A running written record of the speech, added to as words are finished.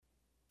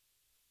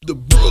The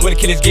Brook, where the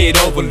killers get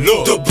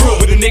overlooked. The Brook,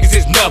 where the niggas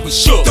is never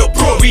shook. The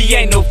Brook, we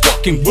ain't no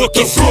fucking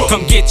rookies. The Brook,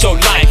 come get your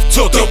life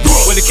took. The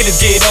Brook, where the killers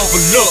get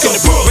overlooked. The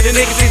Brook, where the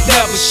niggas is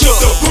never shook.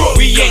 The Brook,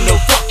 we ain't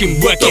no fucking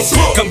rookies. The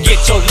Brook, come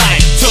get your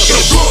life took. The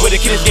Brook, where the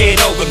killers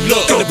get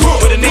overlooked. The Brook,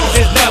 where the niggas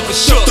is never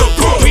shook. The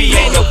Brook, we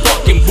ain't no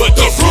fucking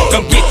rookies. The Brook,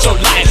 come get your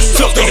life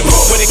took. The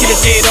Brook, where the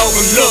killers get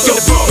overlooked. The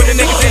Brook, where the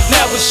niggas is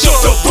never shook.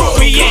 The Brook,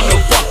 we ain't no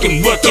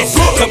fucking rookies.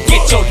 Come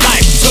get your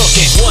life took.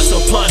 Once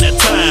upon a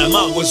time,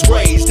 I was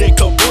raised in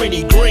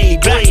Cabrini Green.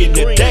 Back in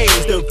the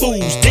days, the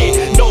fools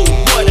didn't know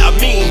what I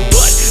mean.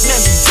 But let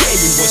me tell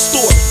you a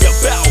story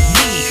about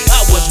me.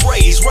 I was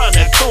raised round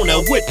the corner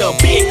with the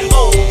big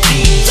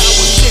OGs. I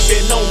was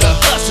living on the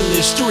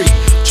hustling street,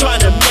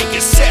 trying to make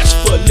it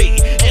successfully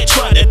and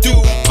trying to do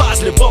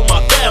positive for my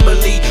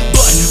family.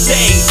 But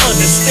they ain't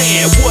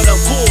understand what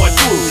I'm going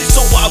through,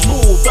 so I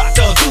moved out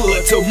the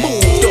hood to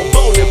move the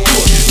bowling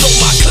Brook. So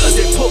my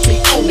cousin put me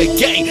on the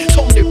game,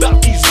 told me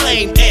about these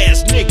lame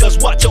ass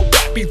niggas. Watch your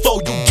back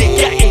before you get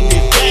got in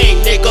this game,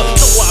 nigga.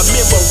 So I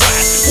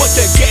memorized what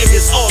the game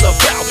is all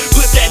about.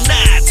 Put that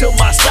 9 to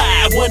my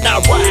side when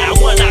I ride,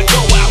 when I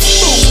go out.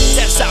 Ooh,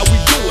 that's how we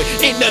do it.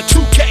 In the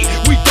 2K,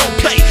 we don't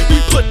play. We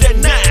put that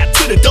 9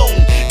 to the dome.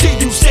 Then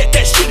you said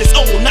that shit is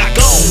on, not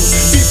gone.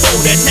 Before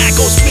that 9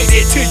 gon' split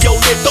it till your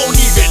lip don't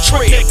even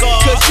trip.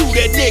 Cause you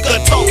that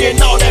nigga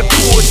talking all that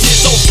bullshit.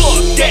 So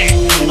fuck that.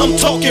 I'm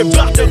talking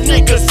about the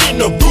niggas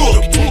in the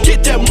Brook.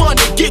 Get that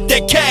money, get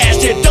that cash,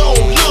 and don't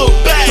look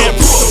back.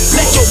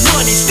 Let your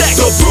money stack.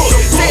 The Brook,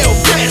 Sell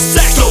brass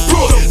sacks. The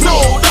Brook,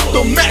 load up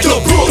the max. The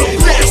Brook,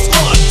 that's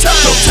our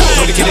time.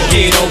 where the killers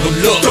get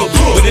overlooked. The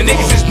Brook, where the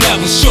niggas is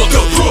never shook.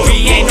 The Brook,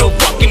 we ain't no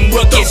fucking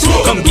rookies.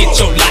 Come get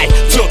your life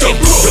took. The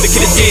Brook, where the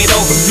killers get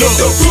overlooked.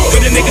 The Brook,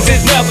 where the niggas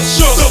is never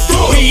shook. The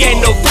Brook, we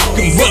ain't no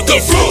fucking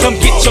rookies. The Brook, come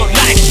get your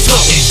life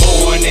took.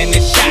 Born in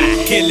the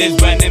shine, killers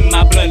running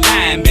my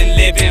bloodline. Been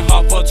living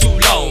hard for too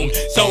long,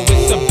 so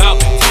it's about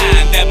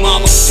time that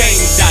mama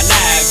changed our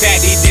lives.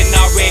 Daddy didn't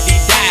already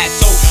died,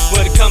 so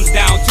when it comes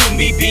down to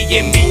me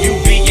being me, you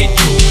being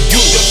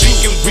you the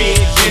beacon ridge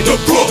in The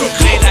Brook,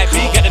 play like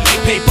we gotta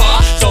make paper.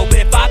 So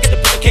if I get the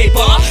put a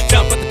caper,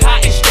 jump with the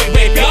cotton straight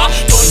rape ya.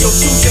 Throw your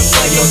shoes and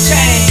play your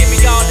chain. Give me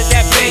all of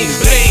that bling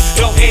bling.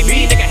 Don't hate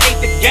me, nigga, hate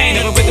the game.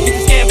 Never with the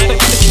bitch scared, but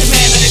the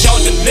man that they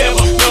don't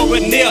deliver.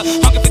 Nowhere near,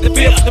 hunger for the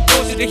feel, the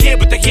bullshit they hear,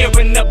 but they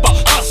hearing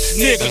about us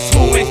niggas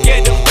who ain't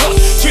scared of us.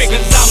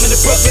 Triggers, I'm in the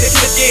Brook, where the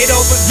kids get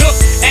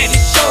overlooked, and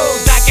it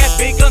shows. I got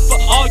big guns for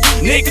all you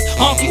niggas,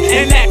 honkies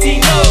and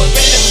Latinos.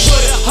 Ready to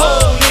put a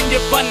hole in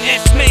your button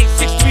and smack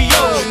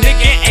 630,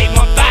 nigga,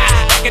 815.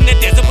 Back in the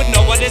desert with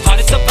no one, it's hard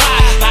to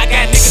survive. I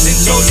got niggas in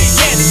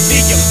Joliet,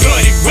 see your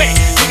bloody red.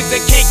 Niggas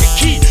that cake a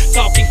key,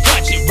 talking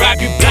country, rob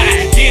you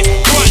blind, then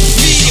run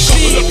me. A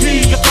couple of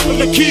peas, a couple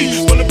of keys,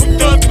 wanna put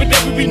thugs,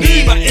 whatever we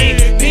need. My aim,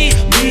 need,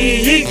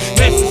 me,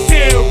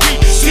 necessary.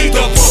 See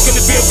the Brook in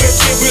the field,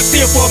 we'll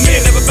steal for a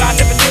minute. Never buy,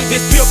 never live,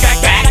 this bill back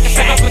like a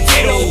sack of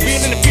potatoes.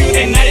 Wheel in the field,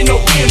 and not in no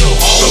wheel.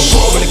 The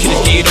Brook, Where the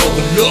killers get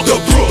overlooked. The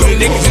Brook, where the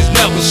niggas is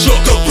never shook.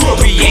 The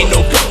Brook, we ain't no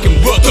fucking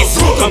rookies.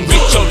 The Brook, come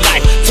get your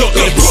life took.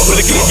 The Brook, where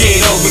the killers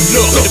get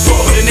overlooked. The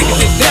Brook, where the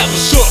niggas is never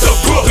shook. The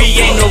Brook, we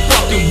ain't no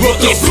fucking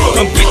rookies. The Brook,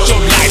 come get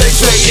your life they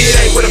say it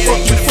ain't where the fuck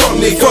you from,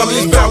 nigga.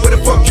 It's about where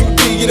the fuck you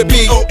be. In the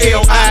BOLINGBROO,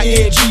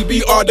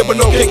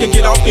 can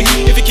get off me.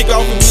 If you kick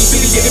off with me, be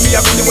the enemy.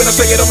 I mean it when I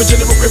say it. I'm a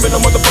general criminal,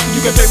 motherfucker.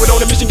 You can play with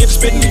on a mission, get to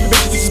spitting, leaving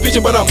bitches with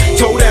suspicion. But I'm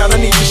toe down,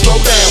 I need you slow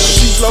down.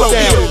 See, slow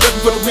down.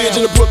 Reppin' for the ridge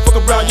in the Brook, fuck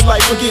around your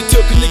life and get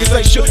took. Cause niggas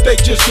ain't shook, they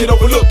just get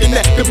overlooked. And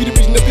that could be the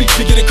reason the beach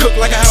to get it cooked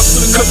like a house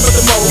with a cut for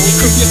the mold.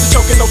 Cook gets the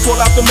choking, don't pull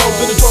out the mold.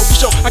 In the road for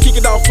sure, I kick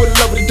it off for the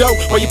love of the dough.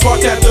 While you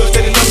park that love,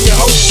 steady loving your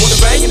hoe. Wanna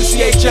bang in the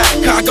CHI,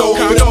 Congo.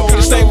 But I'ma be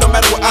the same no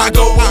matter where I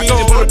go. Me and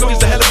the Brook is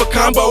a hell of a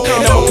combo.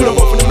 And I'ma put them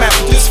up on the map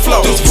with this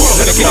flow.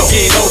 Where the killers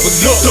get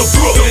overlooked. The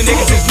Brook, where the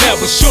niggas is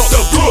never shook. The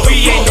Brook, we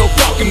ain't no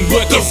fucking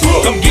rookies. The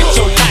Brook, come get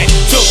your life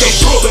took. The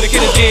Brook, where the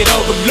killers get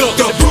overlooked.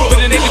 The Brook,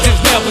 where the niggas is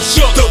never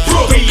shook. The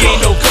Brook, we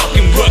ain't no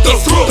fucking rookies.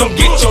 The Brook, come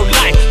get your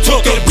life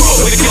took. The Brook,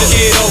 where the killers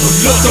get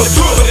overlooked. The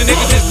Brook, where the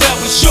niggas is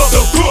never shook.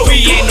 The Brook, we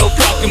ain't no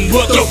fucking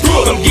rookies. The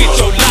Brook, come get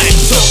your life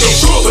took. The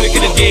Brook, where the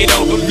killers get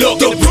overlooked.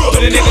 The Brook,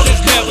 where the niggas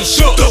is never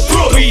shook. The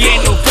Brook, we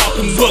ain't no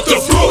fucking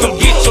rookies. The Brook, come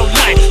get your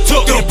life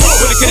took. The Brook,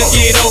 where the killers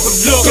get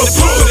overlooked. The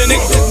Brook, where the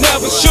niggas is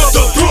never shook.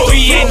 The Brook, we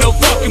ain't no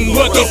fucking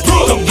rookies. The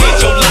Brook, come get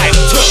your life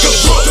took. The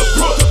Brook,